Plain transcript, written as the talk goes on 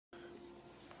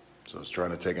So I was trying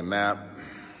to take a nap,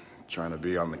 trying to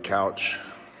be on the couch,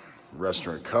 rest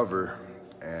and recover,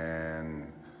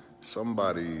 and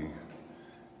somebody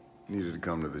needed to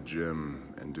come to the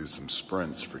gym and do some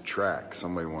sprints for track.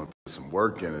 Somebody wanted to put some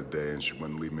work in today, and she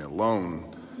wouldn't leave me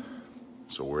alone.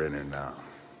 So we're in here now.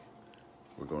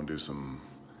 We're gonna do some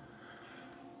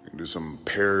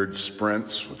paired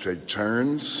sprints. We'll take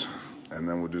turns, and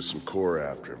then we'll do some core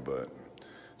after. But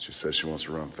she said she wants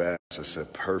to run fast. I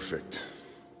said, perfect.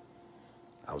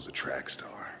 I was a track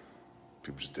star.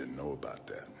 People just didn't know about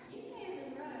that.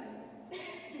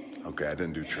 Okay, I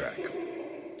didn't do track,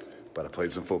 but I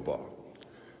played some football.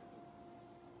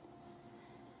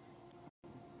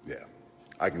 Yeah,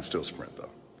 I can still sprint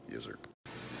though. Yes, sir.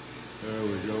 There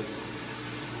we go.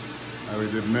 Now we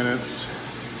did minutes.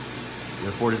 We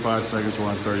have 45 seconds, we're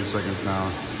on 30 seconds now.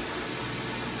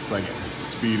 It's like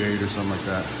speed 8 or something like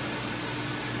that.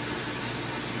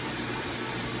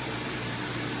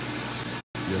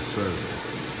 Yes, sir.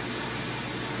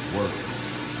 Work.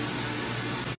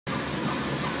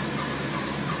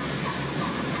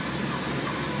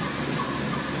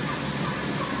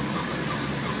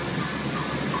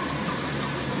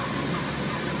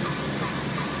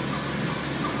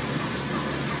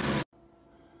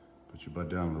 Put your butt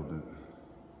down a little bit.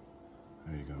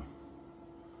 There you go.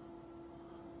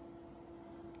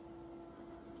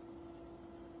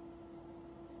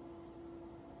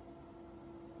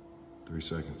 Three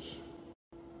seconds.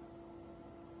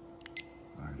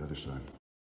 All right, other side.